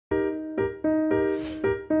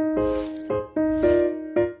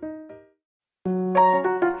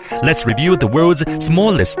let's review the world's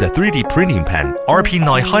smallest 3D printing pen,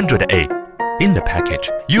 RP900A. In the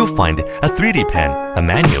package, you'll find a 3D pen, a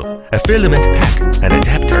manual, a filament pack, and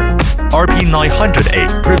adapter.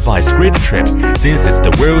 RP900A provides great trip since it's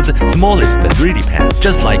the world's smallest 3D pen,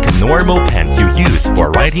 just like a normal pen you use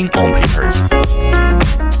for writing on papers.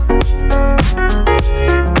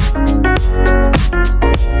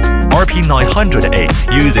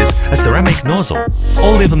 RP900A uses a ceramic nozzle.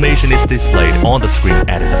 All information is displayed on the screen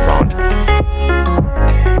at the front.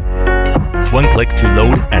 One click to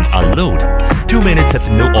load and unload. 2 minutes of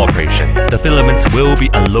no operation. The filaments will be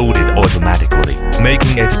unloaded automatically,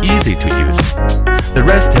 making it easy to use. The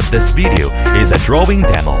rest of this video is a drawing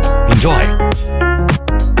demo. Enjoy!